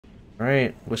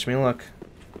Alright, wish me luck.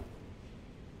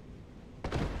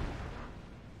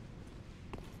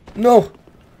 No!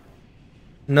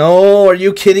 No, are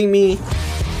you kidding me?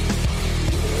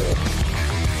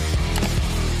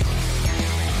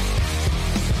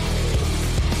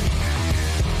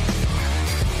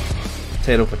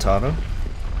 Potato.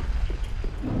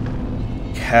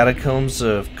 Catacombs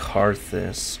of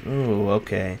Carthus. Ooh,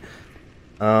 okay.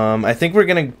 I think we're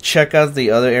gonna check out the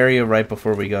other area right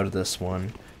before we go to this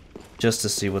one. Just to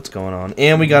see what's going on.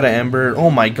 And we got an ember.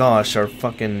 Oh my gosh, our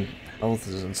fucking health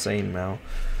is insane now.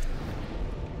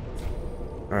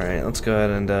 Alright, let's go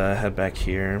ahead and head back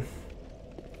here.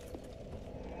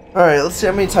 Alright, let's see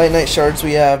how many Titanite shards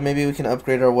we have. Maybe we can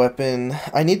upgrade our weapon.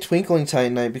 I need Twinkling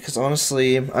Titanite because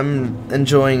honestly, I'm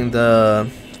enjoying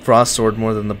the Frost Sword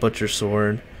more than the Butcher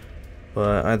Sword.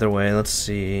 But either way, let's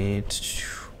see.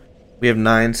 We have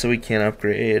 9, so we can't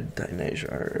upgrade Titanite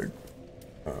shard.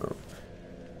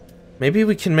 Maybe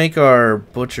we can make our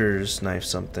Butcher's Knife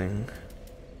something.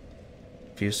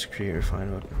 Fuse to create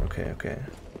refined weapon. Okay.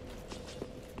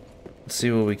 Let's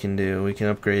see what we can do. We can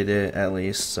upgrade it at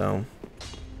least, so.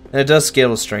 And it does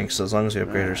scale with strength, so as long as we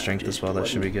upgrade our strength as well, that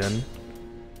should be good.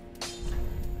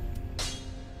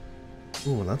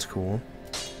 Ooh, that's cool.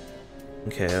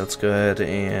 Okay, let's go ahead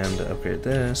and upgrade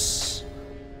this.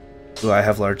 Ooh, I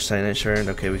have large Titanite shard.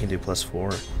 Okay, we can do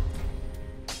 +4.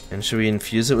 And should we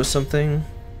infuse it with something?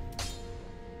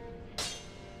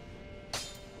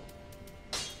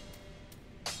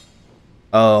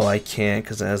 Oh, I can't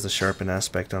because it has the sharpen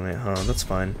aspect on it. Huh, that's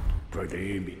fine. Oh,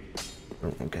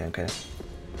 okay.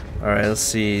 Alright, let's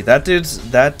see. That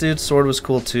dude's sword was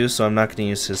cool too, so I'm not gonna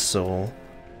use his soul.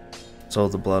 Soul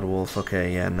of the Blood Wolf.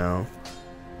 Okay, yeah, no.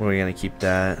 We're gonna keep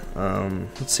that.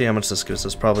 Let's see how much this gives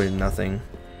us. Probably nothing.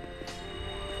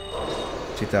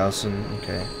 2,000.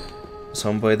 Okay. Is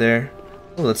homeboy there?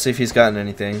 Oh, let's see if he's gotten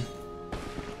anything.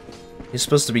 He's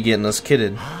supposed to be getting us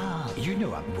kitted. Ah, you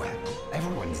know I'm well.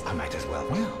 I might as well.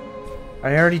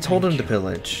 I already told him to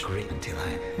pillage. Great until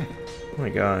I. Oh my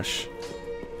gosh.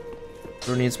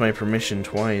 Who needs my permission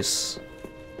twice?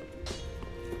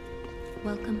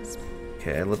 Welcome.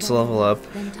 Okay, let's level up.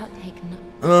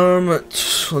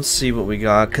 Let's see what we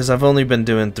got, because I've only been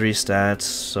doing 3 stats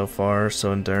so far,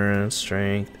 so endurance,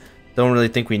 strength. Don't really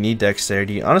think we need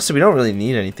dexterity. Honestly, we don't really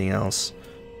need anything else.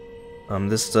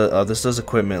 This does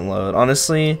equipment load.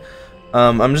 Honestly,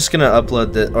 I'm just gonna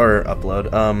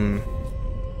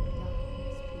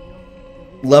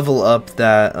level up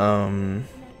that,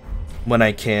 when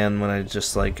I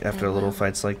just, like, after little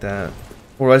fights like that.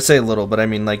 Or I say little, but I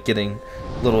mean, like, getting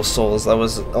little souls. That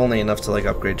was only enough to, like,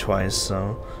 upgrade twice,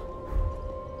 so.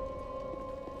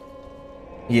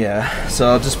 Yeah, so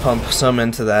I'll just pump some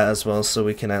into that as well, so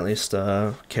we can at least,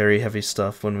 carry heavy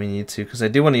stuff when we need to. Because I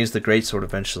do want to use the greatsword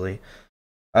eventually.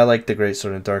 I like the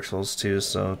greatsword in Dark Souls too,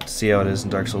 so to see how it is in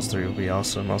Dark Souls 3 would be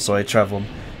awesome. Also, I traveled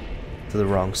to the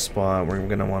wrong spot. We're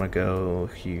gonna want to go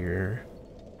here.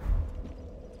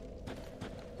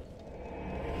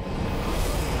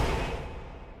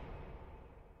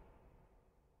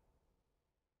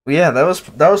 Yeah, that was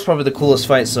probably the coolest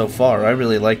fight so far. I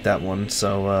really liked that one,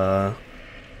 so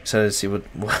excited to see what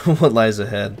what lies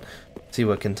ahead. See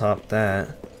what can top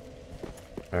that.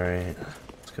 Alright,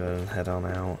 let's go ahead and head on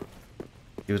out.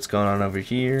 See what's going on over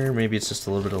here. Maybe it's just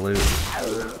a little bit of loot.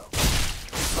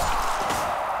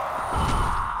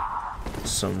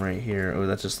 Some right here. Oh,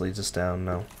 that just leads us down.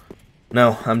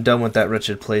 No, I'm done with that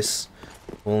wretched place.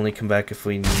 We'll only come back if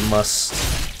we must.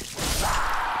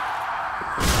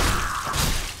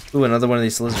 Ooh, another one of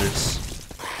these lizards.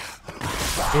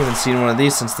 I haven't seen one of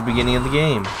these since the beginning of the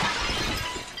game.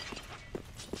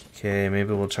 Okay,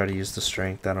 maybe we'll try to use the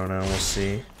strength. I don't know. We'll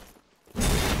see.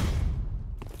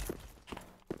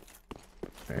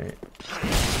 Alright.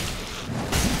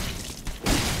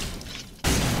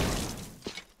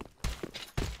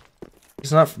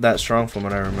 He's not that strong from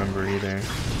what I remember either.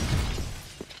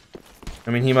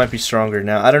 I mean, he might be stronger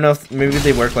now. I don't know if maybe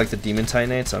they work like the demon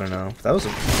Titanites. I don't know. That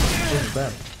wasn't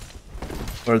bad.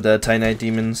 Or the Titanite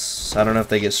demons. I don't know if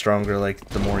they get stronger like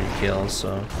the more you kill,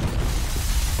 so.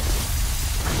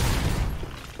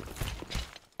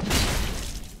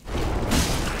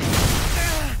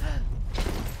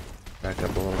 Back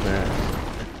up a little bit.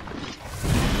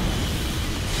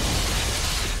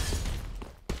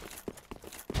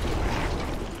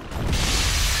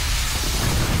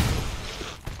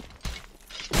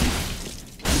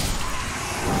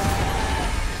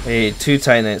 Hey, 2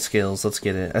 Titanite skills. Let's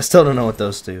get it. I still don't know what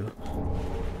those do.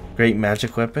 Great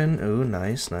magic weapon. Ooh,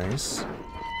 nice. At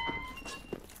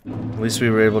least we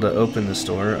were able to open this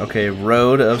door. Okay,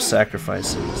 Road of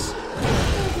Sacrifices.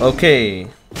 Okay.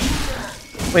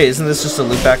 Wait, isn't this just a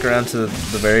loop back around to the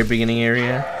very beginning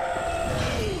area?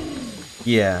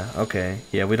 Yeah, okay.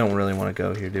 Yeah, we don't really want to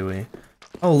go here, do we?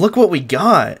 Oh, look what we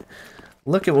got!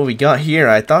 Look at what we got here.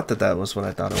 I thought that was what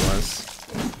I thought it was.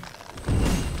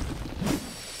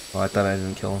 Oh, I thought I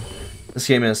didn't kill him. This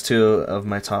game has 2 of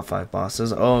my top 5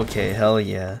 bosses. Okay, hell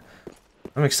yeah.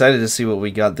 I'm excited to see what we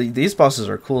got. These bosses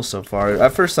are cool so far.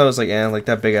 At first I was like, eh, like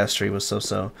that big ass tree was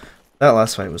so-so. That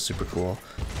last fight was super cool.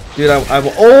 Dude,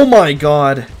 oh my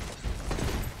god!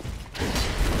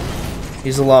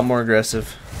 He's a lot more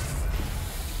aggressive.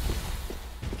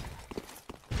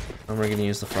 And we're gonna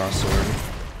use the frost sword.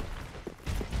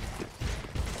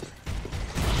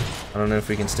 I don't know if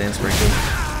we can stand sprinkling.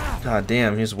 God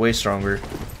damn, he's way stronger.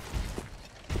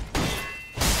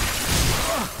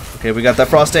 Okay, we got that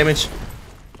frost damage.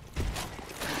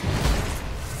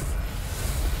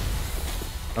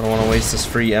 I don't want to waste this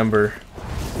free ember.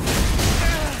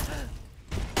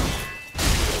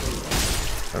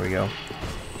 There we go.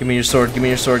 Give me your sword, give me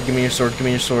your sword, give me your sword, give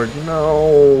me your sword.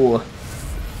 No!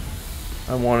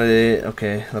 I wanted it.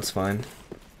 Okay, that's fine.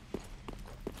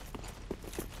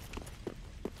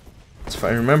 That's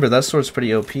fine. Remember, that sword's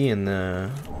pretty OP in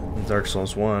Dark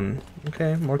Souls 1.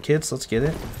 Okay, more kids, let's get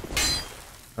it.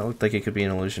 That looked like it could be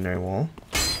an illusionary wall.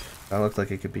 That looked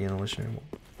like it could be an illusionary wall.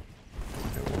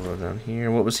 Okay, we'll go down here.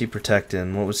 What was he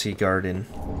protecting? What was he guarding?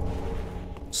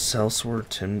 Sellsword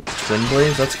twin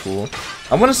blades? That's cool.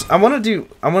 I want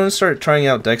to start trying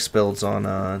out dex builds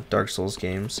on Dark Souls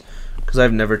games because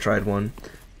I've never tried one.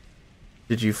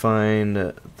 Did you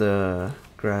find the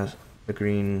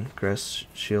green grass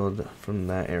shield from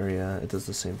that area? It does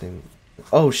the same thing.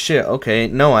 Oh shit, okay.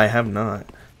 No, I have not.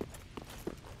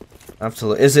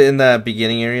 Absolutely. Is it in that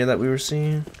beginning area that we were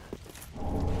seeing?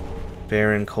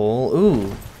 Barren coal.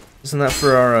 Ooh. Isn't that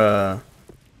for our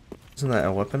isn't that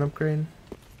a weapon upgrade?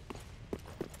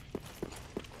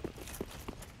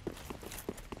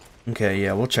 Okay,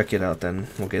 yeah, we'll check it out then.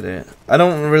 We'll get it. I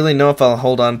don't really know if I'll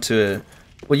hold on to it.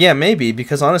 Well, yeah, maybe,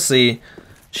 because honestly,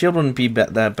 shield wouldn't be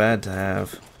that bad to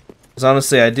have. Because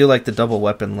honestly, I do like the double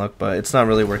weapon look, but it's not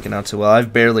really working out too well.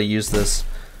 I've barely used this.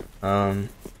 I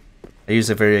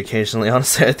use it very occasionally.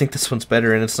 Honestly, I think this one's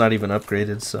better, and it's not even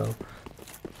upgraded, so...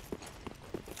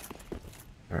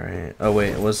 Alright. Oh, wait,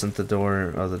 it wasn't the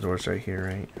door. Oh, the door's right here,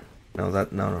 right? No,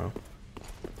 no.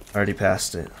 I already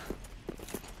passed it.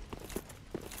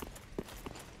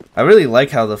 I really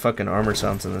like how the fucking armor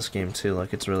sounds in this game, too.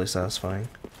 Like, it's really satisfying.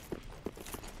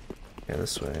 Yeah,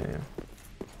 this way.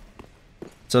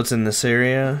 So it's in this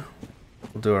area.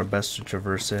 We'll do our best to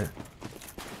traverse it.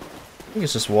 I think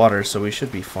it's just water, so we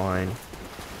should be fine.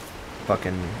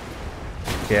 Fucking...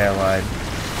 Okay, I lied.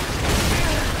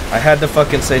 I had to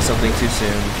fucking say something too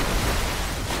soon.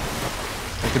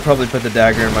 I could probably put the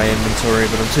dagger in my inventory,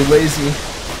 but I'm too lazy.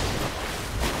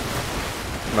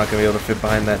 I'm not gonna be able to fit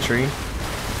behind that tree.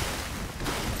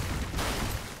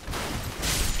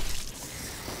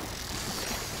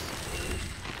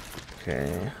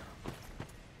 Okay.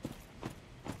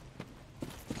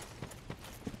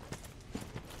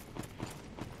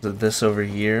 This over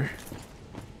here.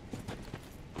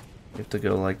 We have to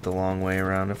go like the long way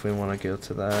around if we want to go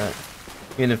to that.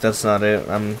 Even if that's not it,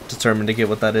 I'm determined to get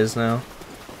what that is now.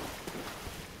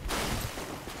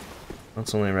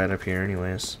 That's only right up here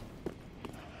anyways.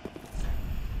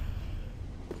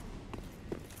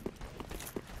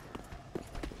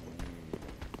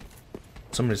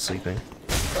 Somebody's sleeping.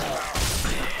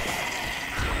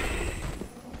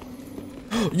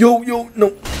 Yo, no!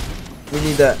 We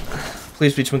need that.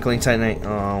 Please be twinkling titanite.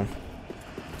 Oh.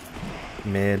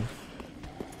 Mid.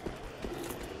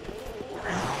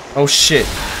 Oh shit.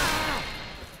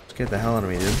 Scared the hell out of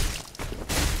me, dude.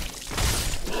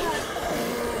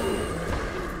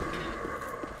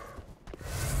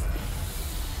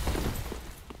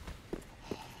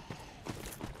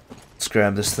 Let's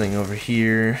grab this thing over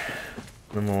here.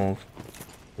 And we'll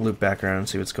loop back around and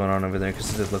see what's going on over there,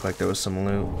 because it did look like there was some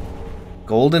loot.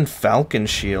 Golden Falcon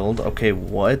Shield. Okay,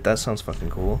 what? That sounds fucking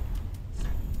cool.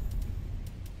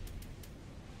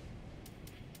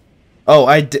 Oh,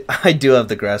 I do have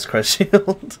the Grass Crush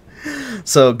Shield.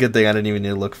 So, good thing I didn't even need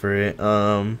to look for it.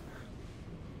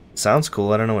 Sounds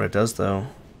cool. I don't know what it does, though.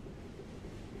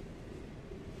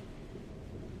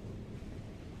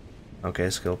 Okay,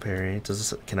 skill parry. Does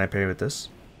this, can I parry with this?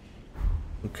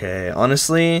 Okay,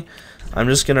 honestly, I'm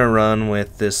just gonna run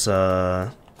with this,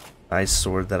 ice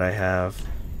sword that I have,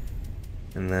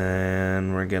 and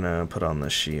then we're gonna put on the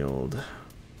shield.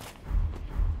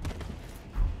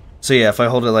 So yeah, if I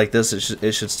hold it like this,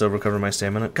 it should still recover my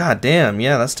stamina. God damn,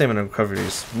 yeah, that stamina recovery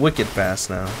is wicked fast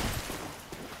now.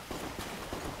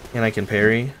 And I can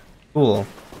parry. Cool.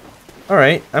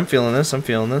 Alright, I'm feeling this, I'm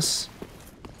feeling this.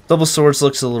 Double swords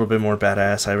looks a little bit more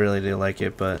badass. I really do like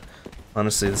it, but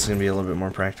honestly, this is going to be a little bit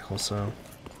more practical, so...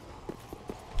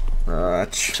 I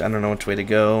don't know which way to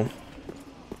go.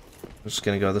 I'm just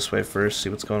going to go this way first, see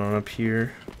what's going on up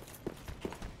here.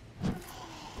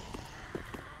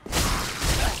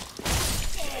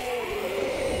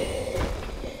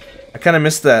 I kind of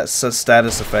missed that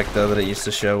status effect, though, that it used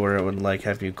to show where it would, like,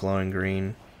 have you glowing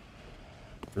green.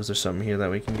 Is there something here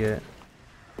that we can get?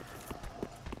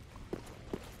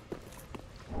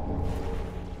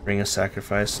 Ring of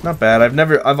Sacrifice. Not bad.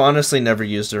 I've honestly never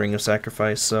used a Ring of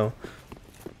Sacrifice, so...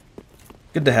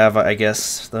 Good to have, I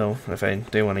guess, though, if I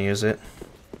do want to use it.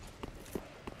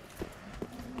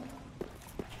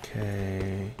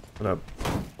 Okay... What up?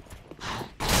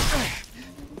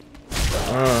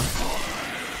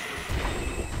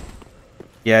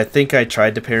 Yeah, I think I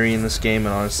tried to parry in this game,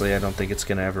 and honestly, I don't think it's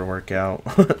gonna ever work out.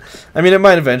 I mean, it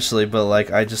might eventually, but, like,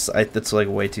 it's, like,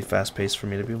 way too fast-paced for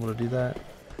me to be able to do that.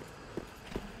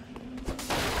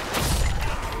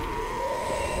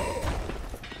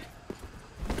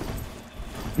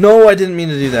 No, I didn't mean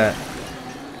to do that.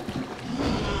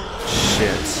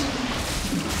 Shit.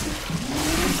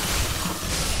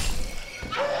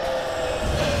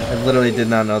 I literally did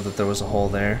not know that there was a hole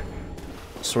there.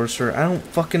 Sorcerer? I don't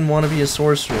fucking want to be a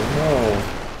sorcerer. No.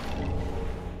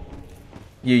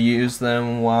 You use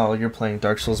them while you're playing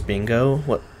Dark Souls Bingo?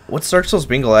 What's Dark Souls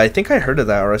Bingo? I think I heard of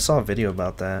that, or I saw a video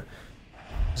about that.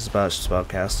 This is about spell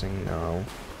casting. No.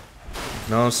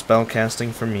 No spell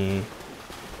casting for me.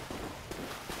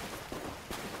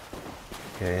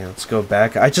 Okay, let's go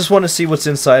back. I just want to see what's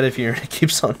inside of here. It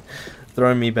keeps on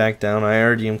throwing me back down. I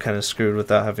already am kind of screwed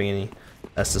without having any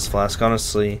Estus Flask.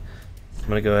 Honestly, I'm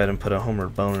going to go ahead and put a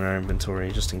Homeward Bone in our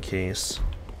inventory just in case.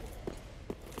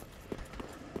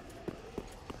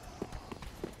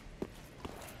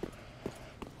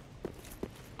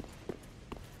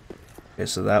 Okay,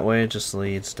 so that way it just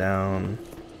leads down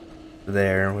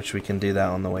there, which we can do that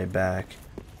on the way back.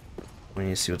 We need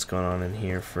to see what's going on in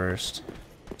here first.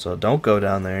 So don't go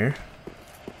down there.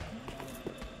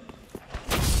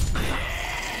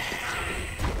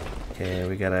 Okay,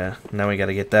 now we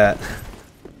gotta get that.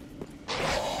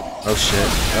 Oh shit,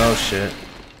 oh shit.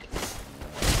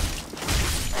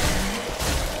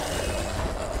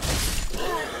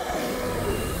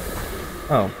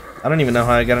 Oh, I don't even know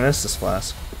how I got an Estus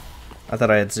Flask. I thought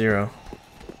I had 0.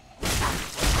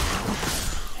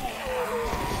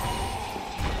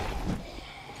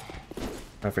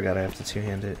 I forgot I have to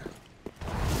two-hand it.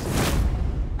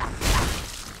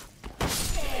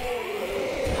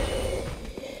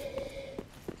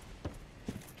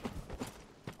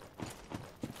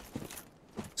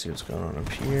 Let's see what's going on up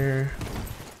here.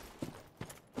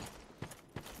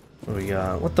 What do we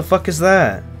got? What the fuck is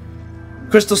that?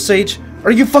 Crystal Sage?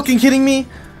 Are you fucking kidding me?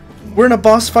 We're in a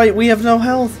boss fight, we have no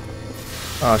health.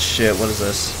 Oh shit, what is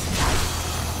this?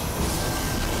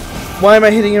 Why am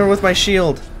I hitting her with my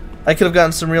shield? I could have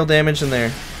gotten some real damage in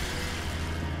there.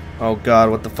 Oh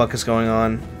god, what the fuck is going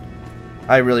on?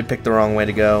 I really picked the wrong way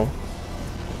to go.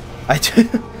 I did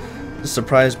a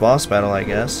surprise boss battle, I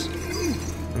guess.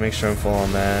 Make sure I'm full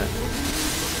on that.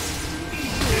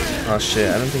 Oh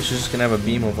shit, I don't think she's just gonna have a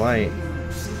beam of light.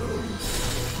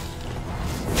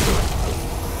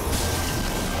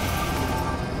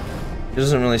 It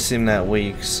doesn't really seem that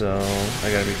weak, so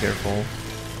I gotta be careful.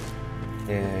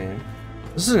 Okay.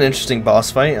 This is an interesting boss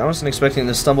fight. I wasn't expecting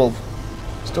to stumble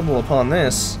upon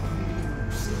this.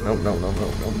 Nope, nope, nope,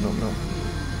 nope, nope, nope, nope.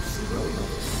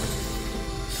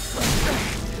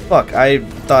 Fuck, I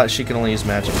thought she could only use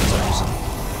magic for some reason.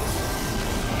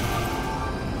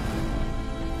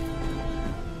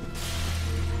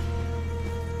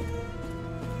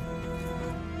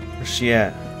 Where's she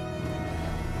at?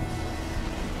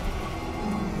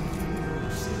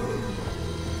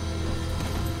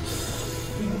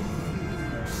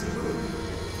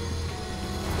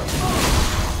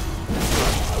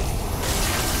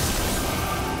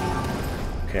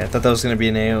 Okay, I thought that was going to be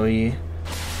an AoE.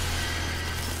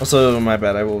 Also, my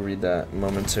bad, I will read that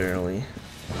momentarily.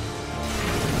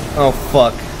 Oh,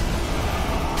 fuck.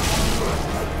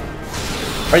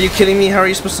 Are you kidding me? How are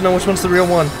you supposed to know which one's the real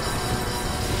one?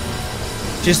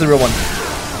 She's the real one.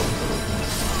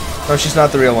 No, she's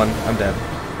not the real one. I'm dead.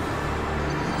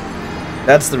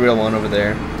 That's the real one over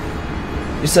there.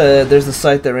 You said there's a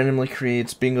site that randomly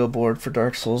creates bingo board for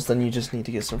Dark Souls, then you just need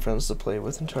to get some friends to play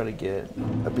with and try to get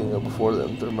a bingo before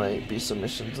them. There might be some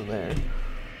missions in there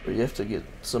where you have to get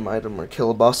some item or kill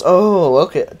a boss. Oh,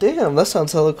 okay. Damn, that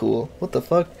sounds hella cool. What the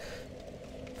fuck?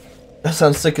 That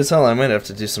sounds sick as hell. I might have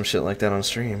to do some shit like that on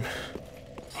stream.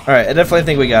 Alright, I definitely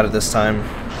think we got it this time.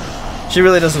 She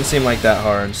really doesn't seem like that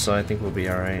hard, so I think we'll be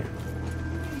alright.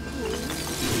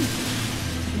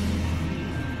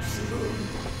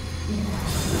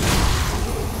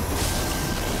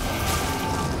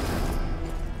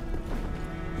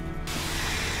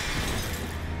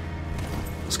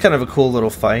 It's kind of a cool little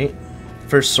fight.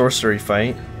 First sorcery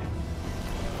fight.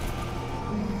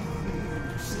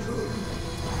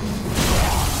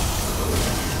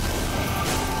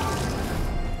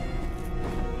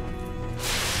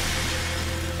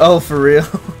 Oh, for real?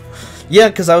 Yeah,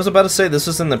 because I was about to say this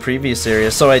was in the previous area,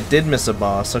 so I did miss a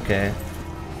boss. Okay.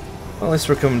 Well, at least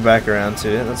we're coming back around to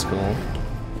it. That's cool.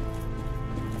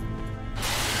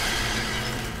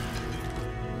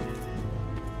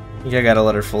 I think I gotta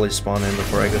let her fully spawn in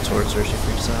before I go towards her. She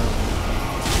freaks out.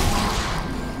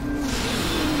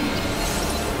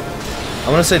 I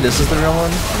want to say this is the real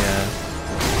one. Yeah.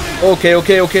 Okay. I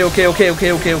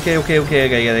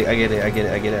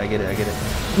get it.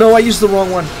 No, I used the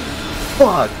wrong one.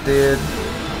 Fuck, dude.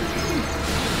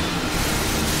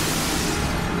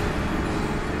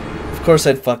 Of course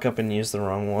I'd fuck up and use the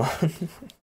wrong one.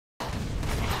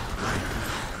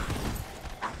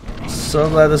 So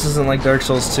glad this isn't like Dark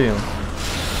Souls 2.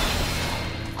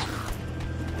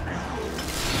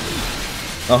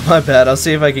 Oh, my bad. I'll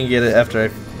see if I can get it after I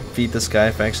beat this guy,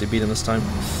 if I actually beat him this time.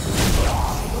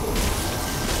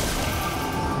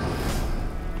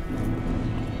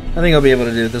 I think I'll be able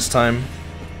to do it this time.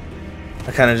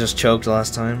 I kind of just choked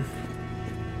last time.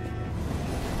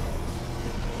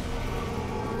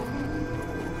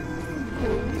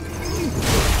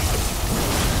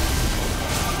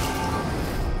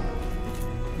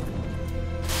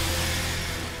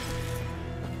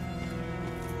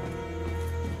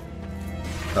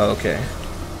 Oh, okay.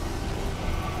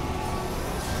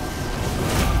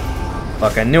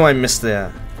 Fuck, I knew I missed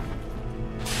that.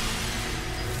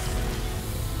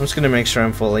 I'm just gonna make sure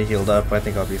I'm fully healed up. I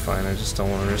think I'll be fine. I just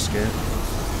don't want to risk it.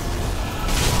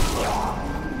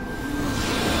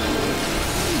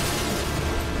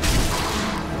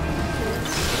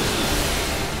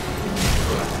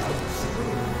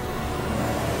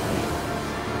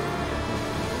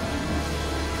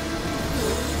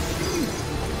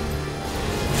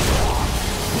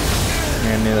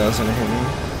 Yeah, I knew that was gonna hit me.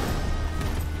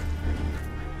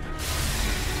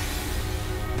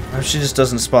 She just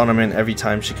doesn't spawn them in every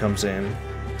time she comes in.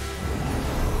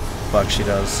 Fuck, she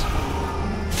does.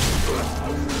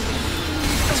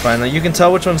 It's fine. Like, you can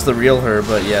tell which one's the real her,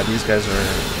 but yeah, these guys are.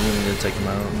 You need to take them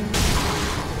out.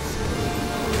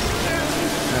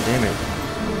 God damn it.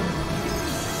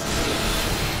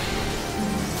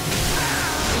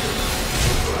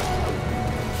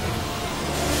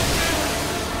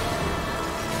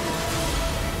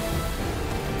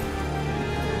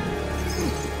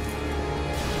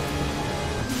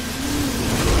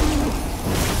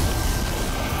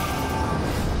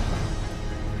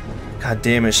 God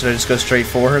damn it, should I just go straight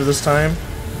for her this time?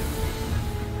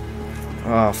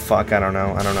 Oh fuck, I don't know.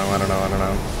 No,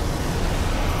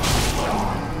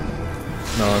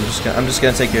 I'm just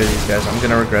gonna take care of these guys. I'm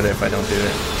gonna regret it if I don't do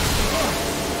it.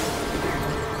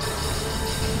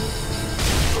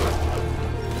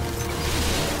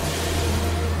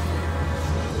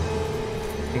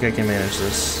 I think I can manage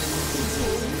this.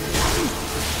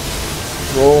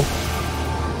 Roll.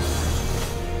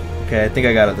 Okay, I think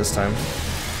I got it this time.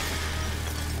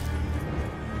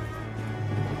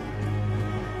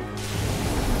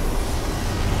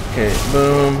 Okay,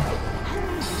 boom.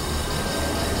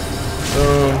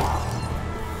 Boom.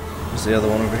 There's the other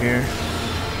one over here.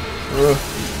 Ugh.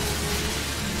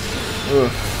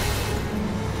 Ugh.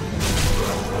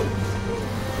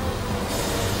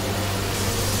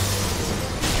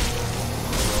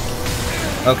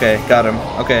 Okay, got him.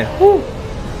 Okay. Woo.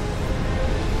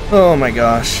 Oh my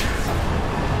gosh.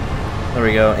 There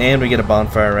we go. And we get a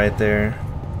bonfire right there.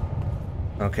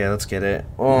 Okay, let's get it.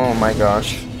 Oh my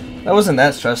gosh. That wasn't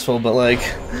that stressful, but like,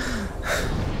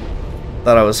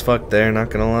 thought I was fucked there, not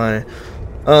gonna lie.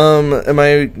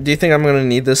 Do you think I'm gonna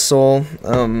need this soul?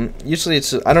 Usually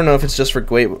it's, I don't know if it's just for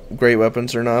great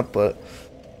weapons or not, but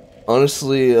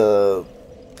honestly,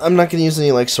 I'm not gonna use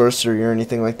any like sorcery or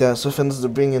anything like that, so if it ends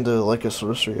up being into like a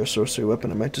sorcery or sorcery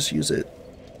weapon, I might just use it.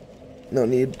 No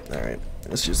need. Alright,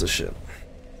 let's use this shit.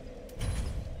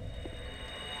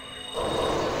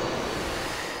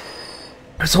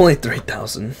 It's only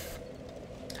 3,000.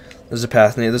 There's a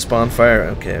path near this bonfire.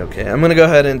 Okay, okay. I'm gonna go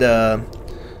ahead and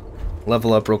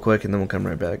level up real quick, and then we'll come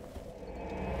right back.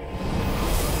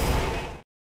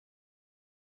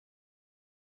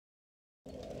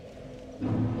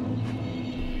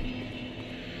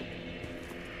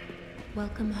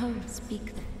 Welcome home,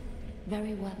 speak then.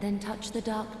 Very well. Then touch the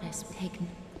darkness taken.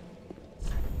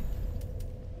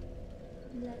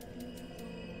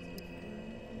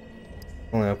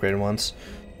 Only upgraded once.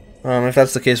 If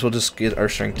that's the case, we'll just get our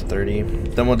strength to 30.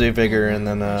 Then we'll do vigor and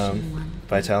then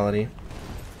vitality.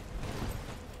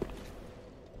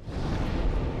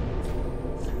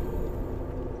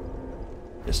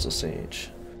 Crystal Sage.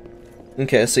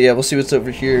 Okay, so yeah, we'll see what's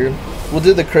over here. We'll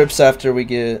do the crypts after we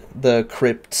get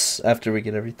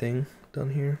everything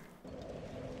done here.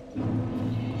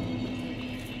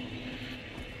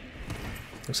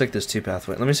 Looks like there's 2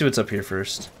 pathways. Let me see what's up here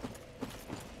first.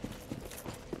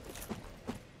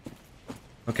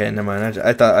 Okay, never mind.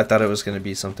 I thought it was gonna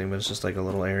be something, but it's just like a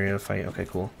little area to fight. Okay,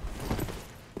 cool.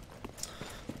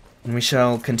 And we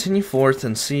shall continue forth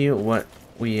and see what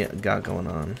we got going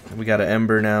on. We got an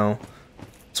Ember now.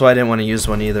 That's why I didn't want to use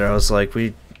one either. I was like,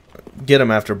 we get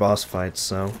them after boss fights,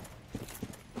 so.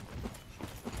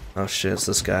 Oh shit, it's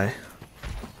this guy.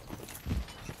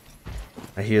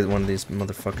 I hear one of these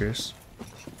motherfuckers.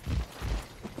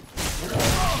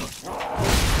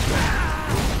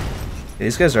 Yeah,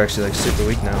 these guys are actually like super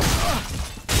weak now.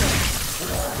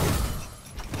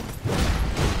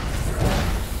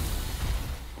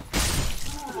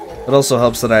 It also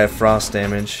helps that I have frost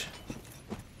damage.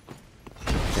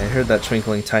 Okay, I heard that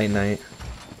twinkling titanite.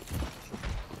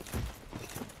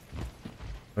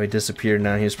 Oh, he disappeared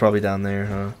now. He was probably down there,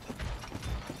 huh?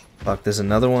 Fuck, there's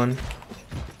another one.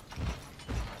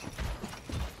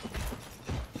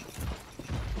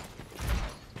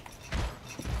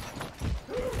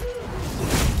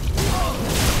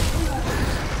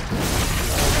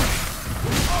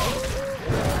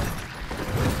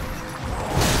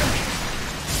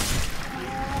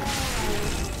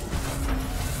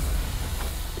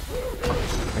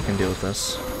 Deal with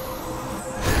this.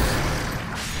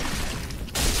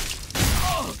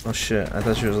 Oh shit, I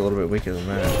thought she was a little bit weaker than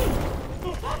that.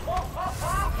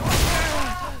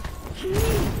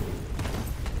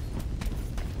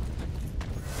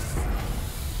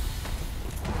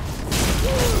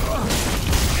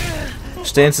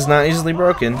 Stance is not easily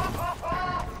broken.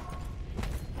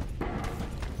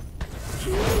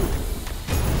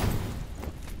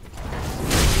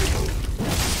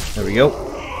 There we go.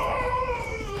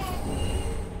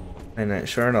 That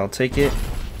shard, I'll take it.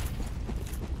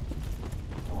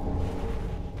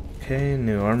 Okay,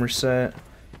 new armor set. I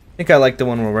think I like the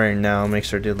one we're wearing now.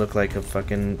 Makes our dude look like a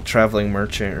fucking traveling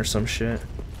merchant or some shit.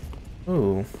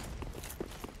 Ooh.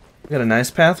 We got a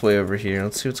nice pathway over here.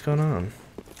 Let's see what's going on.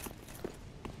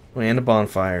 Oh, and a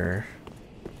bonfire.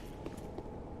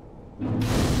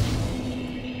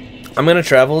 I'm gonna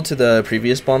travel to the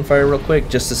previous bonfire real quick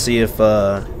just to see if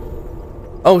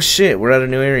oh shit, we're at a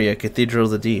new area, Cathedral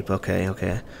of the Deep. Okay,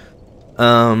 okay.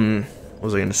 What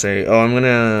was I gonna say? Oh, I'm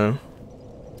gonna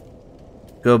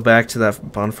go back to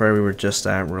that bonfire we were just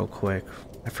at real quick.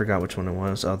 I forgot which one it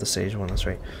was. Oh, the sage one, that's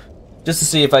right. Just to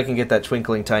see if I can get that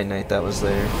twinkling titanite that was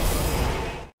there.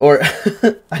 Or,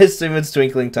 I assume it's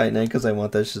twinkling titanite because I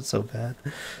want that shit so bad.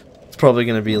 It's probably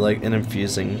gonna be like an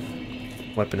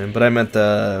infusing weapon, but I meant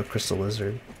the crystal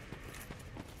lizard.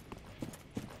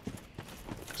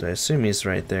 I assume he's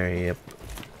right there, yep.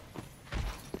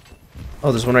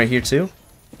 Oh, there's one right here too?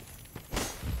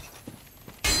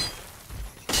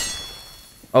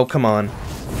 Oh, come on.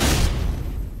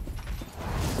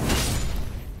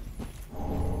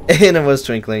 And it was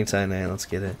twinkling titanite, let's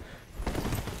get it.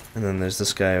 And then there's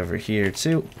this guy over here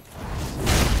too.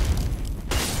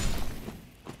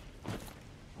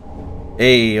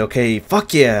 Hey, okay,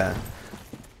 fuck yeah!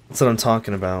 That's what I'm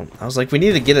talking about. I was like, we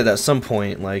need to get it at some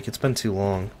point. Like, it's been too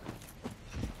long.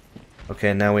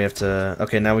 Okay, now we have to...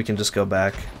 Okay, now we can just go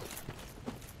back.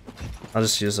 I'll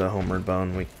just use a homeward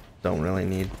bone. We don't really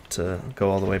need to go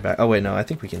all the way back. Oh, wait, no. I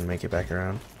think we can make it back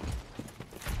around.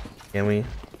 Can we?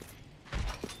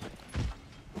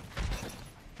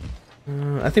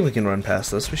 I think we can run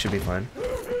past this. We should be fine.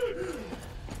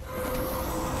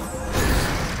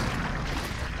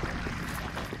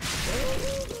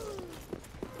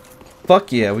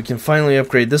 Fuck yeah, we can finally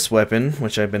upgrade this weapon,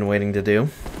 which I've been waiting to do.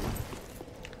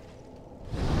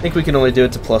 I think we can only do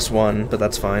it to +1, but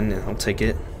that's fine. I'll take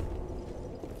it.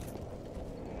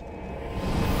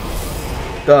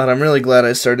 God, I'm really glad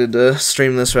I started to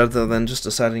stream this rather than just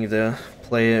deciding to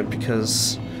play it,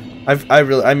 because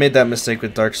I made that mistake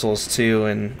with Dark Souls 2,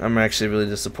 and I'm actually really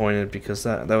disappointed because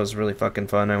that was really fucking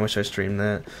fun. I wish I streamed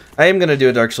that. I am gonna do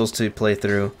a Dark Souls 2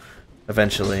 playthrough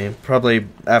eventually, probably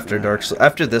after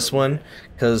after this one,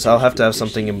 because I'll have to have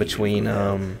something in between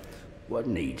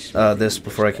this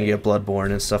before I can get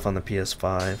Bloodborne and stuff on the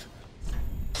PS5.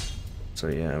 So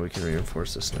yeah, we can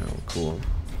reinforce this now. Cool.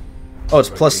 Oh, it's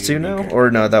 +2 now?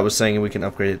 Or no, that was saying we can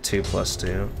upgrade it to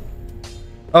 +2.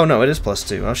 Oh no, it is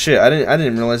 +2. Oh shit, I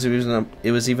didn't realize it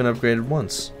was even upgraded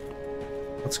once.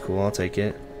 That's cool, I'll take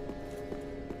it.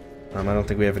 I don't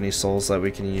think we have any souls that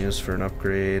we can use for an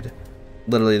upgrade.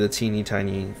 Literally the teeny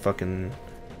tiny fucking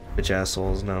bitch ass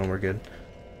souls. No, we're good.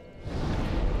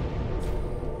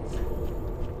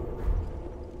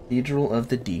 Cathedral of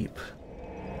the Deep.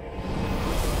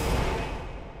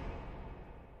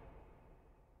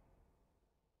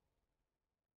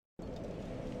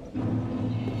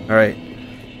 Alright.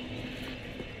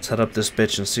 Let's head up this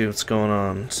bitch and see what's going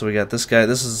on. So we got this guy.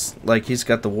 This is like he's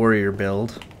got the warrior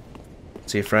build.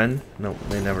 Is he a friend? Nope,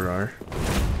 they never are.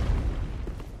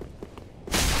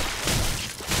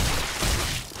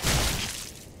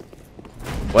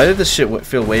 Why did this shit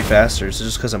feel way faster? Is it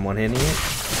just because I'm one-handing it?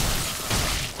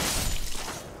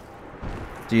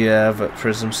 Do you have a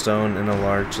prism stone and a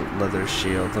large leather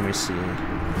shield? Let me see.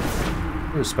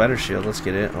 Ooh, spider shield. Let's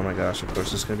get it. Oh my gosh, of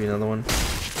course there's gonna be another one.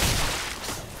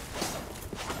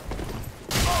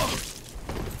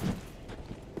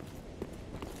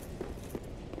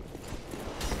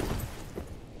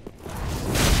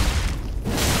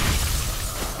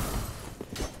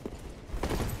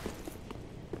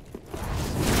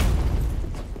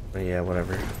 But yeah,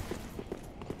 whatever.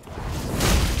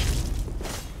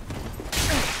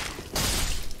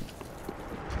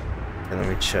 And let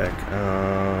me check.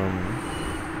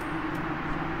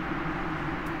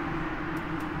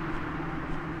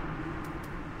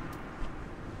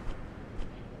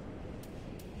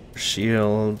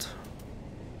 Shield.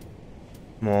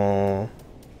 Small.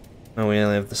 No, we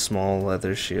only have the small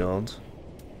leather shield.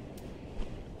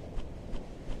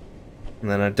 And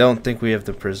then I don't think we have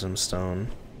the prism stone.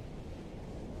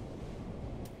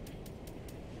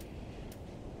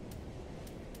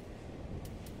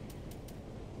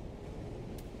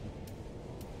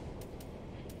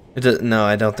 No,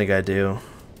 I don't think I do.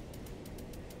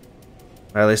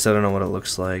 Or at least I don't know what it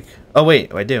looks like. Oh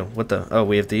wait, I do. What the? Oh,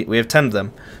 we have 10 of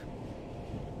them.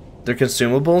 They're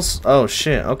consumables? Oh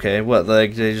shit. Okay. What?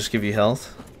 Like they just give you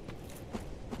health?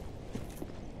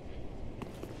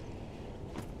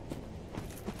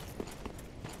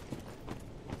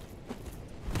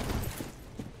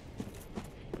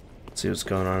 Let's see what's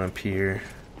going on up here.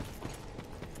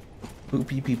 Boop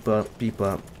beep beep up beep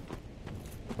up.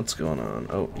 What's going on?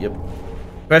 Oh, yep.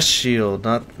 Crest shield,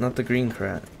 not the green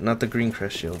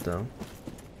crest shield though.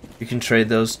 You can trade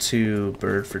those to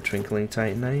bird for twinkling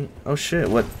titanite. Oh shit!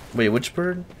 What? Wait, which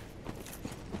bird?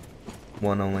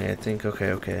 One only, I think.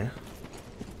 Okay.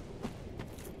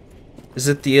 Is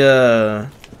it the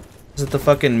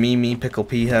fucking me pickle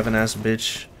pea having ass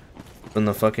bitch from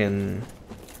the fucking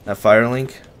that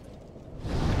Firelink?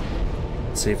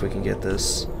 Let's see if we can get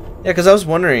this. Yeah, because I was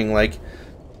wondering, like,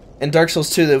 in Dark Souls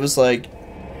 2, it was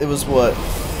what?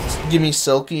 Give me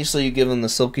Silky, so you give them the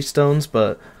Silky Stones,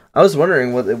 but I was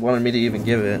wondering what they wanted me to even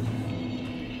give it.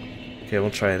 Okay,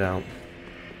 we'll try it out.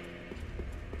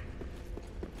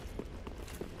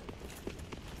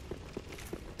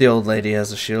 The old lady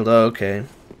has a shield. Oh, okay.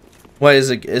 Why is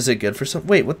it good for some?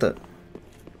 Wait, what the?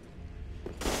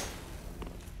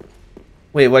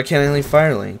 Wait, why can't I leave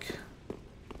Firelink?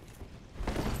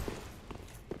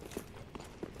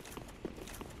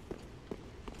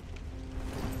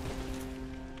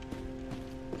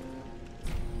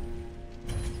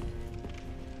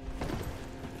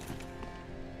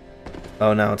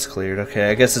 Oh, now it's cleared.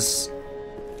 Okay, I guess it's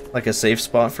like a safe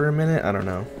spot for a minute. I don't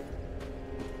know.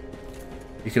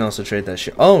 You can also trade that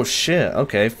shit. Oh shit.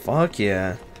 Okay, fuck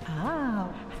yeah.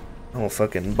 Oh. I'll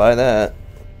fucking buy that.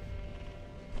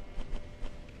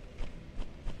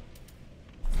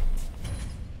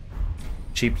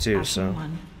 Cheap too, so.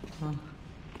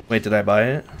 Wait, did I buy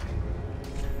it?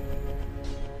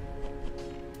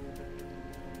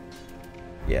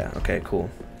 Yeah, okay, cool.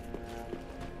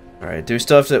 Alright, we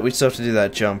still have to do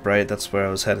that jump, right? That's where I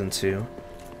was heading to.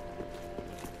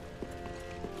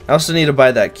 I also need to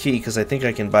buy that key, because I think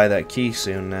I can buy that key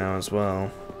soon now as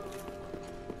well.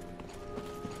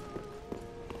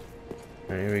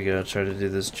 Alright, here we go. Try to do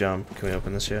this jump. Can we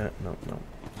open this yet? No.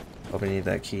 Oh, we need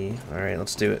that key. Alright,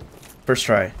 let's do it. First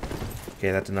try. Okay,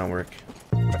 that did not work.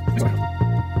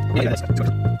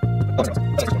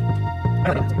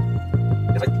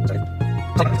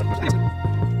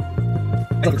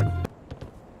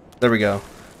 There we go.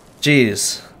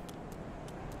 Jeez.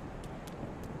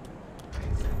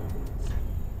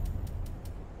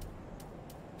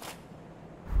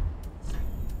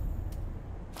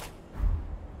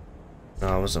 No,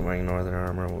 I wasn't wearing northern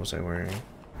armor. What was I wearing?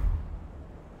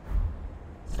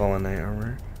 Fallen Knight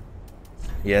armor?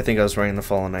 Yeah, I think I was wearing the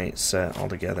Fallen Knight set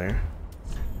altogether.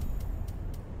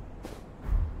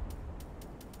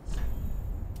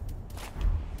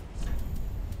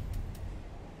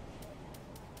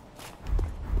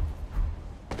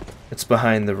 It's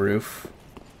behind the roof.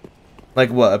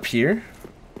 Like what, up here?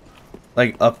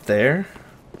 Like up there?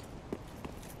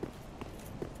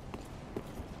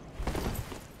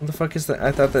 What the fuck is that?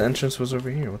 I thought the entrance was over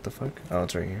here. What the fuck? Oh,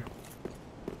 it's right here.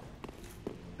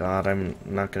 God, I'm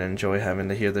not gonna enjoy having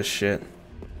to hear this shit.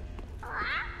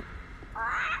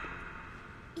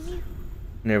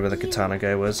 Near where the katana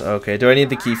guy was. Okay, do I need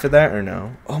the key for that or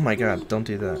no? Oh my god, don't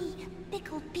do that.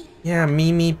 Yeah,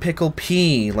 Mimi Pickle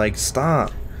P. Like,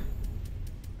 stop.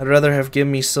 I'd rather have Give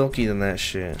Me Silky than that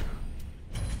shit.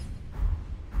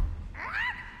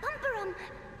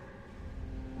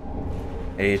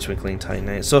 A Twinkling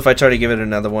Titanite. So if I try to give it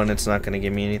another one, it's not gonna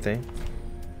give me anything.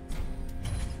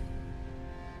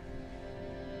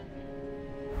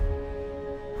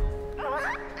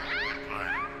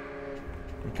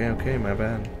 Okay, okay, my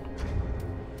bad.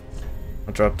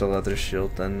 I'll drop the leather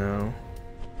shield then now.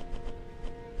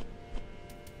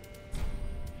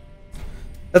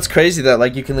 That's crazy that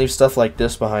like you can leave stuff like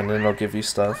this behind and it'll give you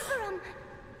stuff.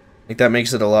 Like that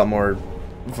makes it a lot more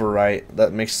variety.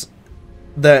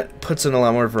 That puts in a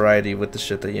lot more variety with the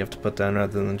shit that you have to put down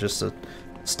rather than just a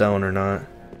stone or not.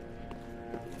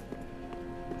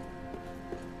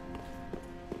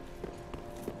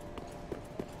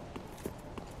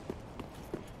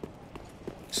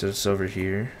 So it's over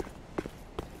here.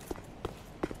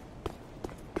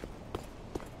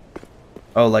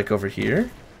 Oh, like over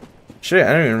here? Shit,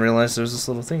 I didn't even realize there was this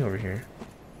little thing over here.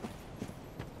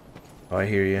 Oh, I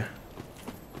hear you.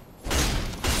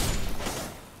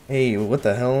 Hey, what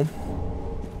the hell?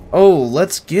 Oh,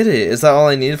 let's get it. Is that all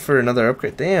I needed for another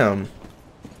upgrade? Damn.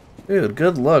 Dude,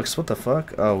 good looks. What the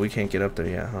fuck? Oh, we can't get up there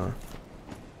yet, huh?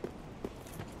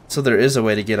 So there is a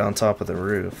way to get on top of the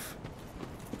roof.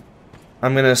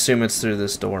 I'm gonna assume it's through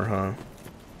this door, huh?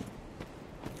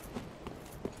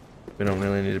 We don't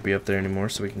really need to be up there anymore,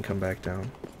 so we can come back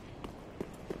down.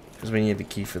 Because we need the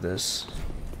key for this.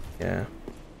 Yeah.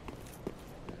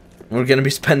 We're gonna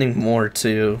be spending more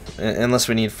too, unless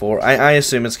we need 4. I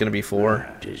assume it's gonna be 4.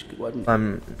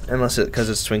 Unless it, because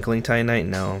it's Twinkling Titanite.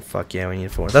 No, fuck yeah, we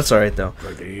need 4. That's alright though.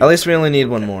 At least we only need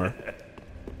 1 more.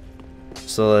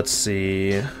 So let's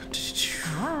see.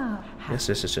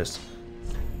 Yes.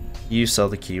 You sell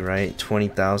the key, right?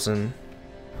 20,000.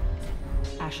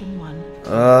 Ashen 1.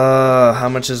 How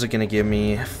much is it gonna give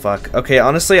me? Fuck. Okay,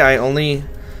 honestly, I only.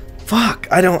 Fuck.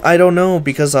 I don't know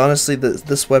because honestly,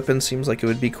 this weapon seems like it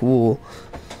would be cool.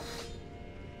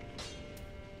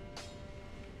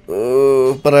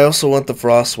 But I also want the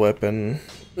frost weapon.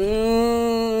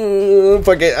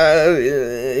 Fuck it.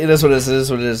 It is what it is. It is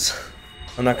what it is.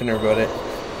 I'm not gonna regret it.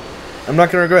 I'm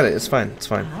not gonna regret it. It's fine. It's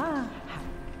fine.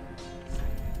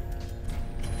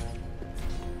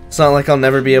 It's not like I'll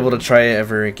never be able to try it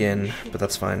ever again, but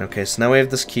that's fine. Okay, so now we have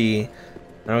this key.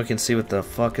 Now we can see what the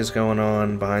fuck is going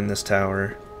on behind this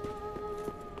tower.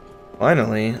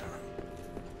 Finally.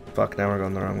 Fuck, now we're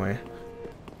going the wrong way.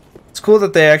 It's cool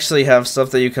that they actually have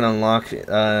stuff that you can unlock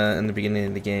in the beginning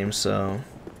of the game, so...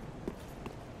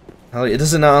 Hell, it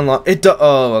does not unlock... It do...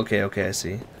 Oh, okay, I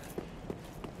see.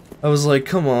 I was like,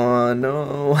 come on,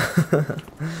 no.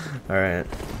 Alright.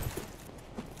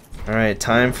 Alright,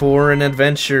 time for an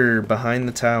adventure behind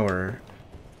the tower.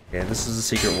 Okay, this is a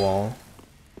secret wall.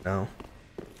 No.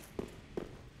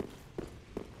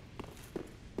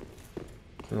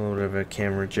 A little bit of a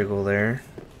camera jiggle there.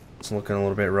 It's looking a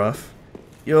little bit rough.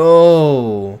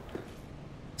 Yo!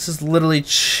 This is literally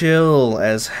chill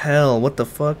as hell. What the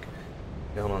fuck?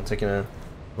 Okay, hold on, taking a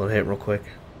little hit real quick.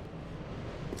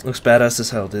 Looks badass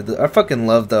as hell, dude. I fucking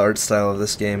love the art style of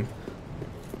this game.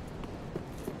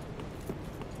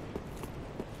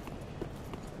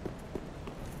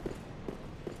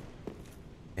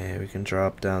 Yeah, we can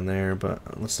drop down there,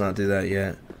 but let's not do that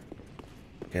yet.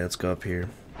 Okay, let's go up here.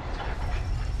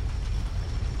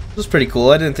 It was pretty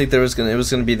cool. I didn't think it was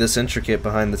gonna be this intricate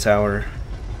behind the tower.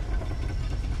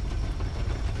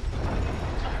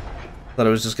 Thought it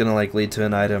was just gonna like lead to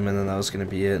an item and then that was gonna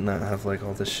be it, and not have like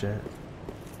all this shit.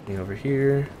 Anything over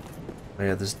here? Oh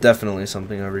yeah, there's definitely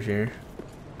something over here.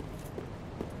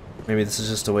 Maybe this is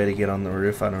just a way to get on the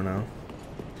roof. I don't know.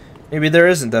 Maybe there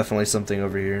isn't definitely something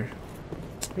over here.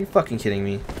 Are you fucking kidding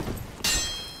me?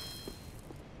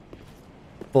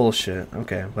 Bullshit.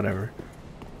 Okay, whatever.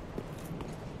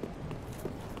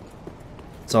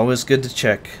 It's always good to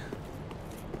check.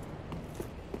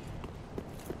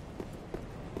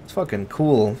 It's fucking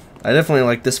cool. I definitely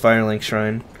like this Firelink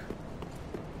shrine.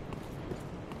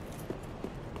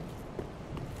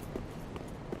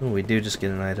 Oh, we do just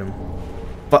get an item.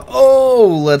 But oh,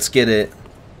 let's get it.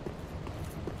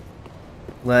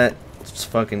 Let's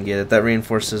fucking get it. That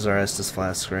reinforces our Estus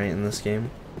flask, right, in this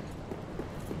game?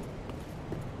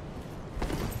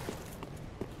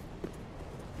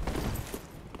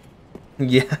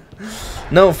 Yeah.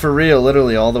 No, for real,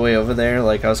 literally all the way over there,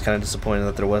 like I was kind of disappointed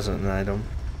that there wasn't an item.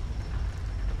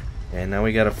 Okay, now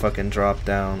we gotta fucking drop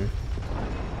down.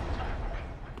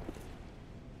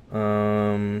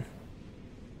 I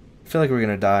feel like we're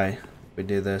gonna die if we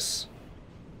do this.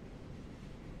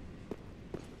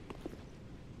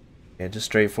 Okay, just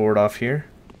straight forward off here.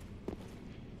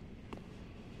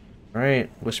 Alright,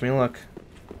 wish me luck.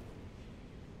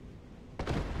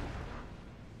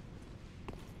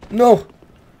 No!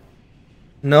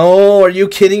 No, are you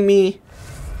kidding me?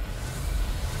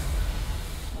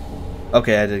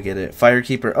 Okay, I did get it.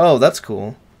 Firekeeper. Oh, that's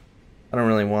cool. I don't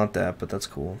really want that, but that's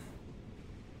cool.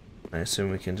 I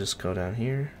assume we can just go down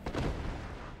here.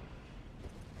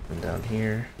 And down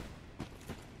here.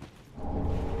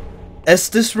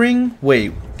 Estus ring?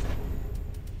 Wait.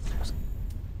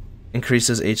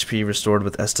 Increases HP restored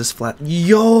with Estus flat.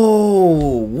 Yo!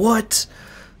 What?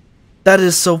 That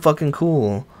is so fucking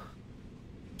cool.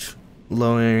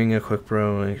 Lowering a quick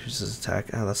bro increases attack.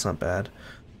 Oh, that's not bad.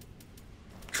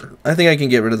 I think I can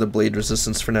get rid of the blade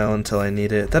resistance for now until I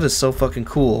need it. That is so fucking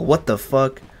cool. What the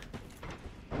fuck?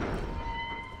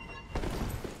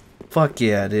 Fuck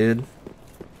yeah, dude.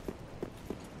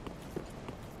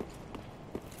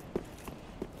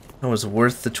 That was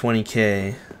worth the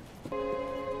 20k.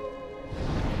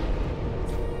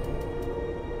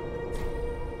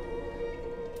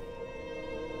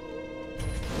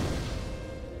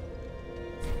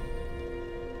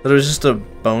 But it was just a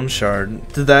bone shard.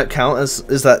 Did that count as,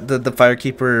 is that, did the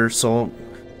Firekeeper soul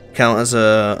count as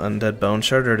a undead bone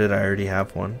shard, or did I already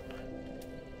have one?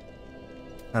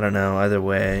 I don't know, either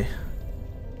way.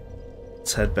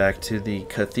 Let's head back to the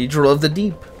Cathedral of the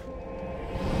Deep.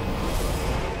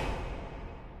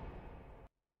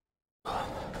 I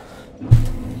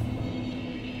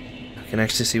can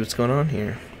actually see what's going on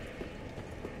here.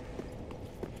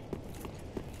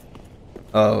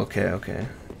 Oh, okay, okay.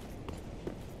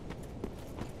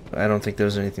 I don't think there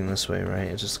was anything this way, right?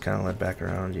 It just kind of led back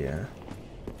around, yeah.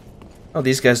 Oh,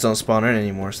 these guys don't spawn in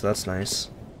anymore, so that's nice.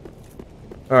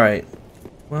 Alright.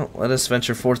 Well, let us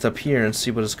venture forth up here and see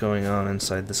what is going on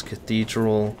inside this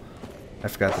cathedral. I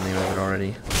forgot the name of it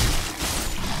already.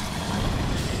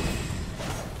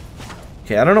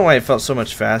 Okay, I don't know why it felt so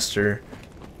much faster.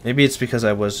 Maybe it's because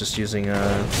I was just using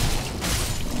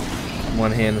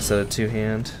one hand instead of two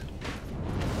hand.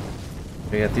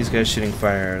 We got these guys shooting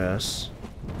fire at us.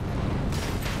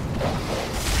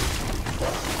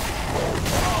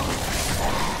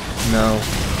 No.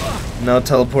 No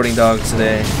teleporting dogs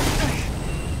today.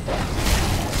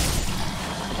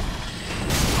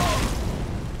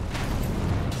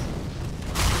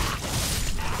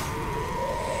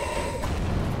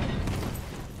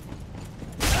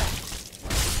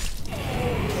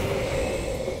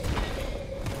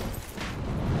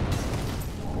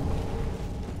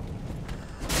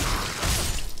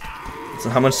 So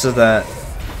how much does that...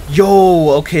 Yo!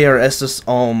 Okay, our Estus...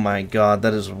 Oh my god,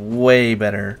 that is way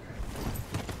better.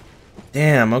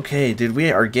 Damn, okay, dude,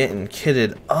 we are getting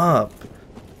kitted up.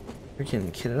 We're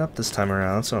getting kitted up this time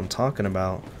around, that's what I'm talking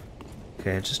about.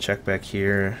 Okay, just check back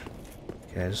here.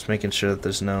 Okay, just making sure that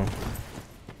there's no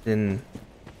hidden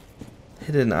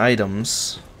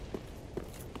items.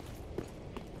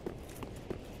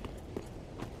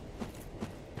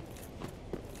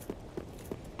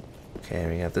 Okay,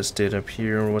 we got this dude up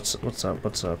here. What's up?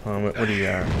 What's up? Huh? What do you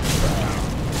got?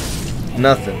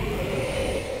 Nothing.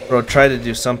 Bro tried to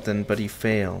do something, but he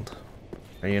failed.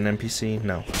 Are you an NPC?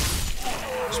 No.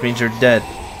 Which means you're dead.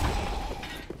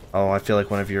 Oh, I feel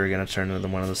like one of you are gonna turn into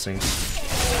one of those things.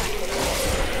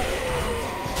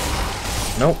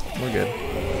 Nope, we're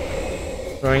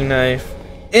good. Throwing knife.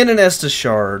 And an Estus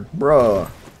shard. Bruh.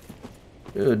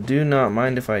 Dude, do not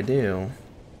mind if I do.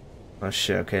 Oh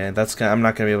shit, okay. That's gonna, I'm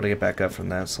not gonna be able to get back up from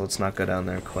that, so let's not go down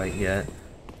there quite yet.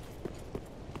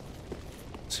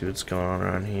 See what's going on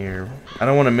around here. I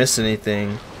don't want to miss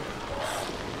anything.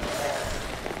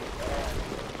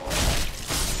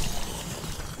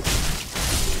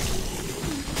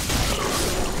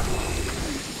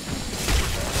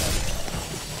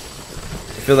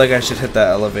 I feel like I should hit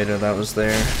that elevator that was there.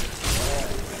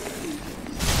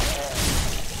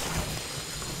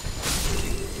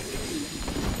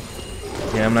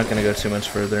 Yeah, I'm not gonna go too much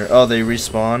further. Oh, they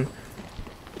respawn.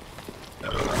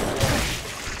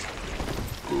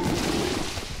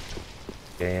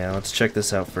 Okay, yeah, let's check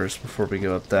this out first before we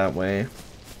go up that way.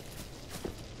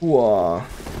 Whoa.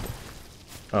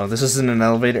 Oh, this isn't an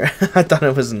elevator? I thought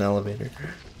it was an elevator.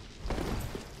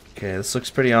 Okay, this looks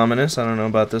pretty ominous. I don't know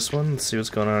about this one. Let's see what's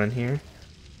going on in here.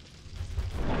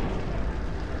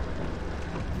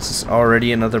 Is this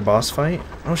already another boss fight?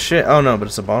 Oh shit. Oh no, but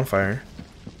it's a bonfire.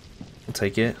 I'll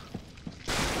take it.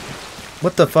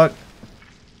 What the fuck?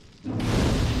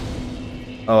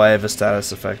 Oh, I have a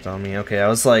status effect on me. Okay, I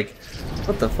was like,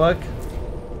 what the fuck?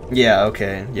 Yeah,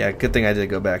 okay. Yeah, good thing I did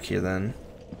go back here then.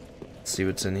 Let's see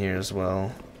what's in here as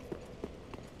well.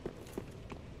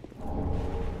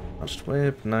 Watched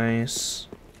whip, nice.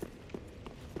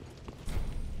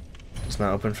 It's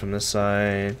not open from this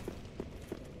side.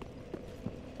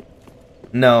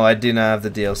 No, I do not have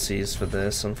the DLCs for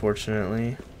this,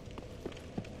 unfortunately.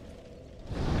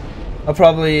 I'll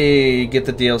probably get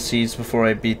the DLCs before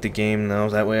I beat the game, though.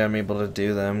 That way I'm able to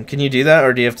do them. Can you do that,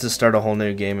 or do you have to start a whole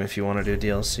new game if you want to do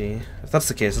DLC? If that's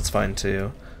the case, it's fine,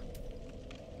 too.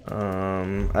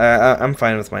 I'm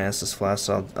fine with my Estus Flask,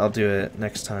 so I'll do it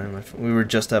next time. If we were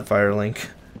just at Firelink,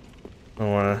 I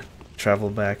don't want to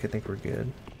travel back. I think we're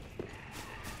good.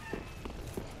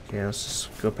 Yeah, let's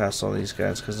just go past all these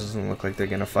guys, because it doesn't look like they're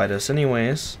going to fight us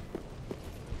anyways.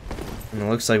 And it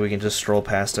looks like we can just stroll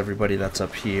past everybody that's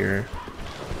up here.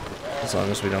 As long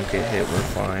as we don't get hit, we're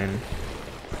fine.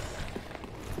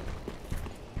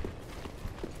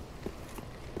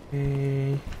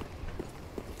 Okay.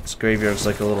 This graveyard's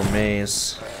like a little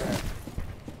maze.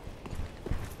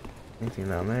 Anything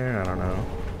down there? I don't know.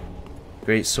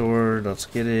 Great sword, let's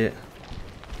get it.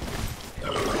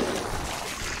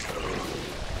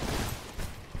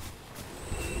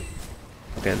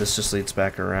 Okay, this just leads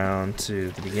back around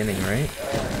to the beginning, right?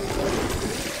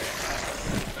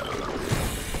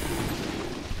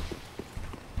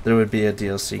 There would be a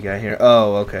DLC guy here.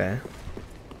 Oh, okay.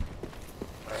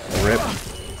 Rip.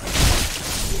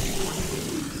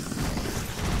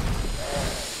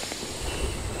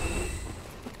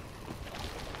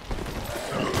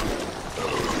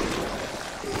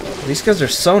 These guys are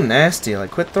so nasty. Like,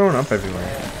 quit throwing up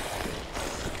everywhere.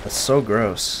 That's so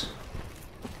gross.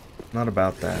 Not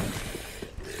about that.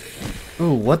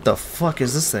 Ooh, what the fuck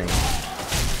is this thing?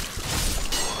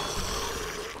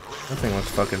 That thing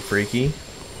looks fucking freaky.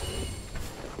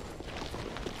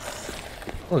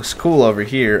 Looks cool over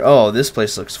here. Oh, this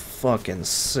place looks fucking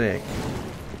sick.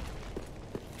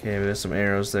 Okay, we have some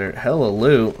arrows there. Hella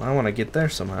loot. I want to get there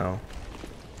somehow.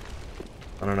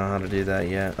 I don't know how to do that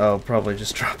yet. Oh, probably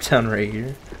just drop down right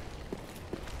here.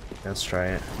 Let's try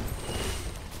it.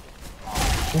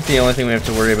 I think the only thing we have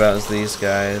to worry about is these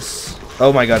guys.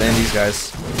 Oh my god, and these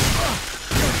guys.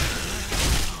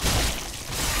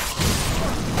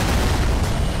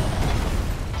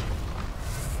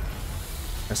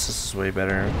 This is way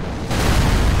better.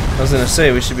 I was gonna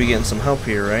say, we should be getting some help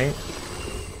here, right?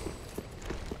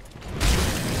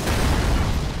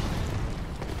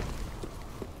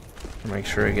 Make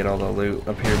sure I get all the loot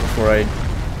up here before I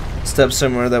step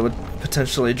somewhere that would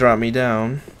potentially drop me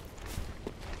down.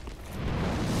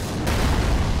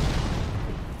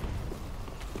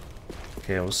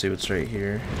 Okay, we'll see what's right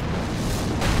here.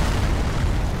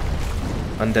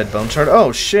 Undead bone shard.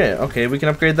 Oh shit! Okay, we can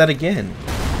upgrade that again.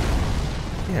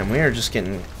 Damn, we are just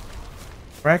getting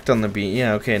wrecked on the beat.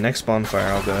 Yeah, okay, next bonfire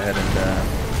I'll go ahead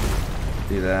and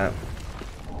do that.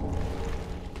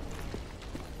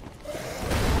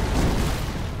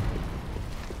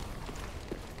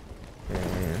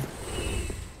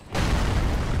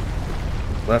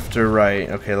 Left or right?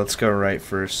 Okay, let's go right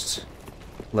first.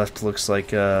 Left looks like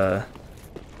there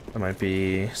might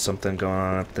be something going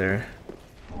on up there.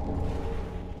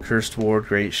 Cursed Ward,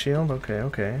 Great Shield. Okay,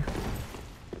 okay.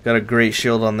 Got a Great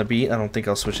Shield on the beat. I don't think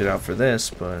I'll switch it out for this,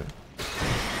 but...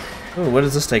 Oh, what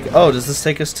does this take? Oh, does this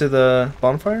take us to the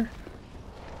bonfire?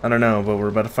 I don't know, but we're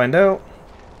about to find out.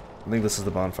 I think this is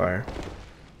the bonfire.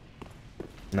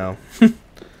 No.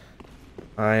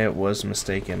 I was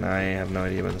mistaken. I have no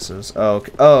idea what this is. Oh,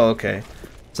 okay. Oh, okay.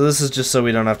 So this is just so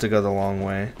we don't have to go the long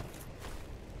way.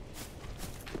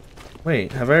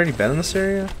 Wait, have I already been in this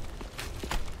area?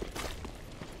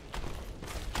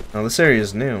 No, this area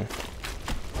is new.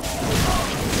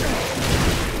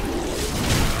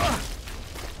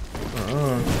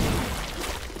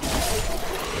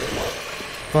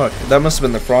 Fuck, that must have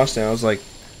been the frosting. I was like,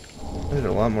 I did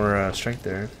a lot more strength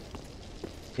there.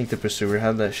 I think the Pursuer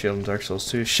had that shield in Dark Souls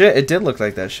 2. Shit, it did look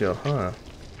like that shield, huh?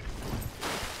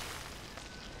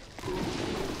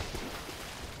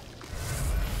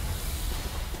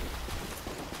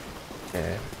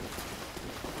 Okay.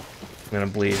 I'm gonna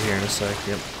bleed here in a sec,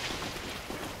 yep.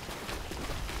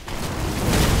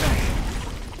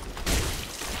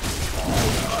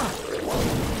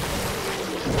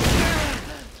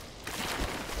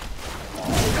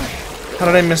 How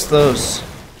did I miss those?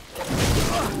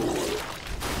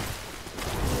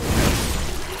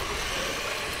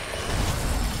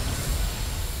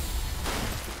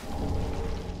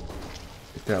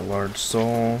 That large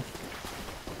soul.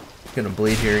 Gonna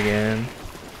bleed here again.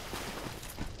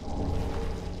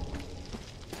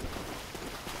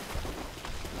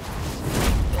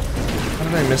 How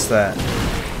did I miss that?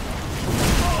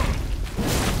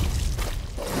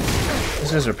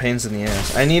 These guys are pains in the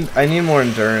ass. I need more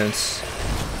endurance.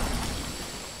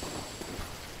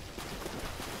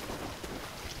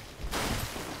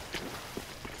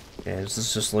 Okay,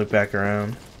 let's just loop back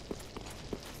around.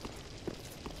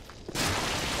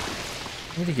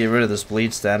 I need to get rid of this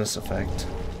bleed status effect.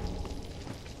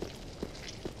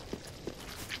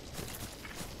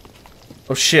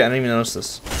 Oh shit, I didn't even notice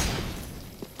this.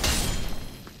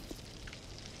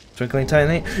 Twinkling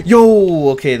Titanate? Yo!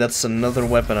 Okay, that's another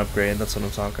weapon upgrade. That's what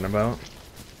I'm talking about.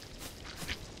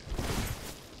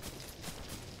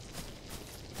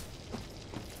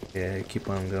 Okay, keep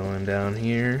on going down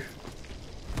here.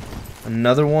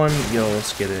 Another one? Yo,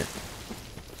 let's get it.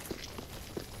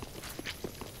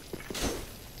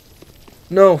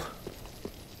 No!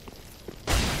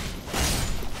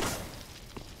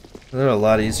 They're a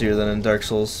lot easier than in Dark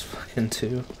Souls fucking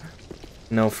 2.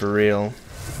 No, for real.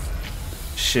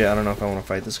 Shit, I don't know if I want to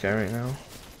fight this guy right now.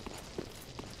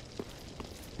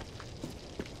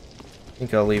 I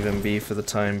think I'll leave him be for the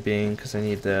time being, because I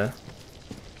need to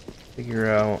figure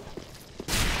out...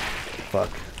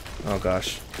 Fuck. Oh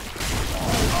gosh.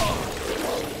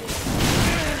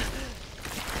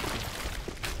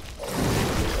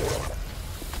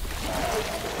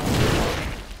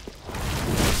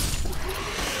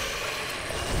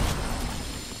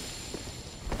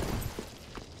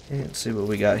 Okay, let's see what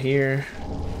we got here.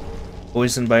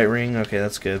 Poison bite ring. Okay,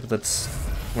 that's good, but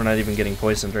we're not even getting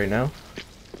poisoned right now.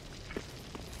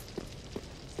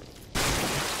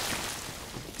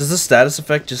 Does the status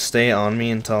effect just stay on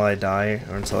me until I die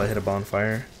or until I hit a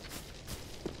bonfire?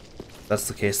 If that's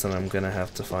the case, then I'm gonna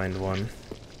have to find one.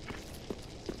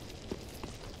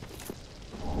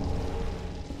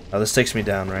 Oh, this takes me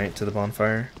down, right, to the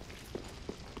bonfire?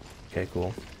 Okay,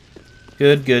 cool.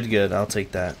 Good, good, good. I'll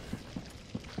take that.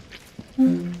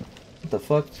 What the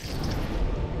fuck?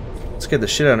 That scared the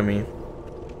shit out of me.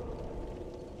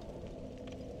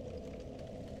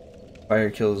 Fire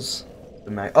kills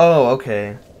the mag. Oh,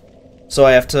 okay. So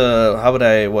I have to. How would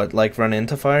I, what, like run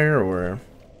into fire or.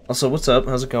 Also, what's up?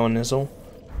 How's it going, Nizzle?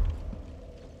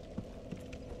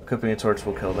 Equipping a torch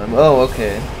will kill them. Oh,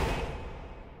 okay.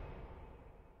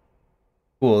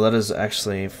 Cool, that is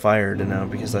actually fired now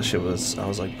because that shit was. I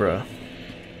was like, bruh.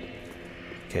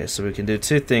 Okay, so we can do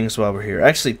 2 things while we're here.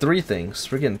 Actually, 3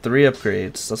 things. We're getting 3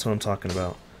 upgrades. That's what I'm talking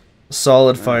about. A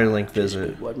solid Firelink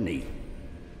visit.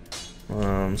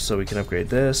 So we can upgrade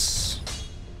this.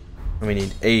 And we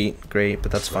need 8. Great,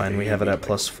 but that's fine. We have it at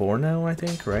 +4 now, I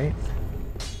think, right?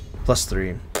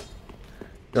 +3.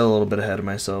 Got a little bit ahead of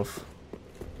myself.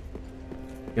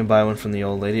 You can buy one from the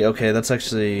old lady. Okay, that's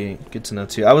actually good to know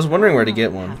too. I was wondering where to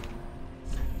get one.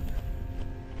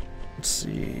 Let's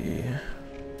see.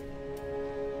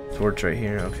 Torch right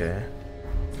here, okay.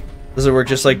 Does it work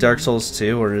just like Dark Souls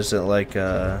 2, or is it like, you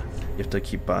have to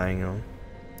keep buying them?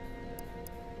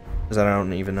 Because I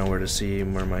don't even know where to see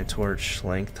where my torch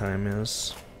length time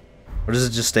is. Or does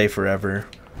it just stay forever?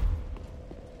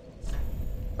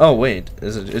 Oh wait,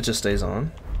 it just stays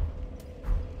on?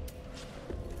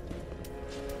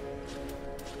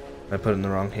 I put it in the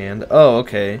wrong hand. Oh,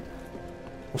 okay.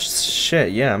 Well,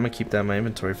 shit, yeah, I'm gonna keep that in my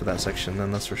inventory for that section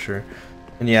then, that's for sure.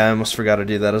 And yeah, I almost forgot to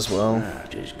do that as well.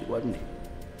 Just good, wasn't it?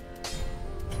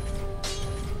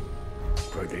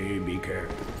 Be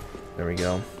careful. There we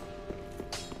go.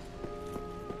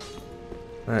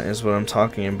 That is what I'm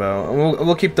talking about.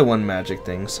 We'll keep the 1 magic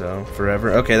thing, so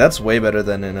forever. Okay, that's way better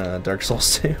than in Dark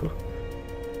Souls 2.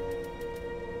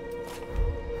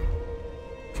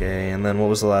 Okay, and then what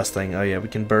was the last thing? Oh yeah, we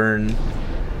can burn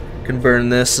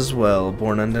this as well.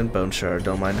 Born Undead Bone Shard.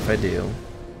 Don't mind if I do.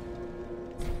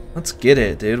 Let's get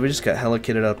it, dude. We just got hella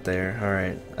kitted up there.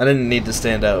 Alright. I didn't need to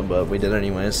stand out, but we did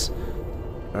anyways.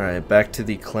 Alright, back to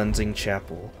the Cleansing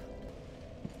Chapel.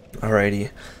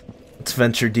 Alrighty. Let's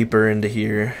venture deeper into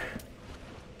here.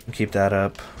 Keep that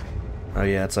up. Oh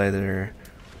yeah, it's either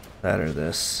that or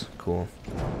this. Cool.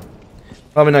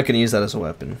 Probably not going to use that as a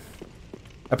weapon.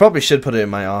 I probably should put it in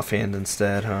my offhand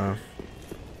instead, huh?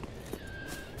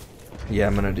 Yeah,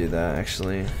 I'm going to do that,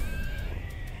 actually.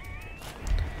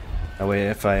 That way,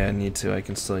 if I need to, I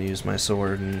can still use my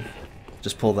sword and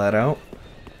just pull that out.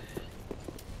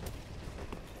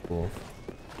 Cool.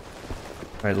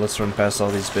 Alright, let's run past all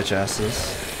these bitch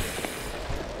asses.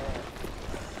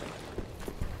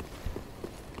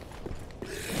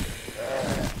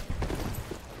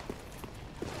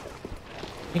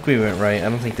 I think we went right. I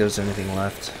don't think there's anything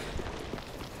left.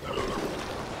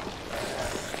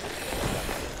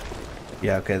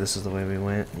 Yeah, okay, this is the way we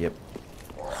went. Yep.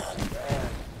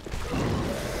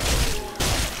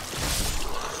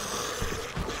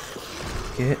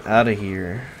 Get out of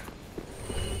here.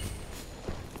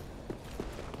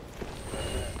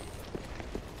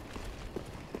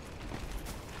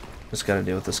 Just gotta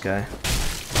deal with this guy.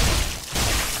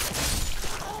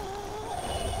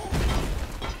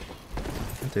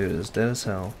 Dude is dead as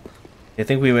hell. I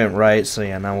think we went right, so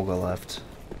yeah, now we'll go left.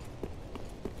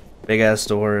 Big ass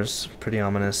doors, pretty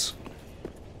ominous.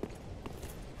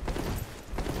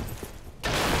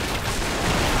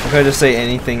 If I just say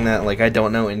anything that like I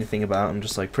don't know anything about, I'm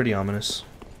just like pretty ominous.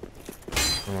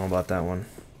 I don't know about that one.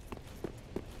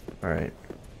 Alright.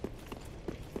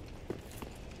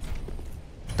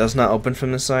 Does not open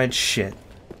from this side? Shit.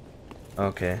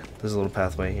 Okay, there's a little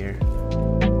pathway here.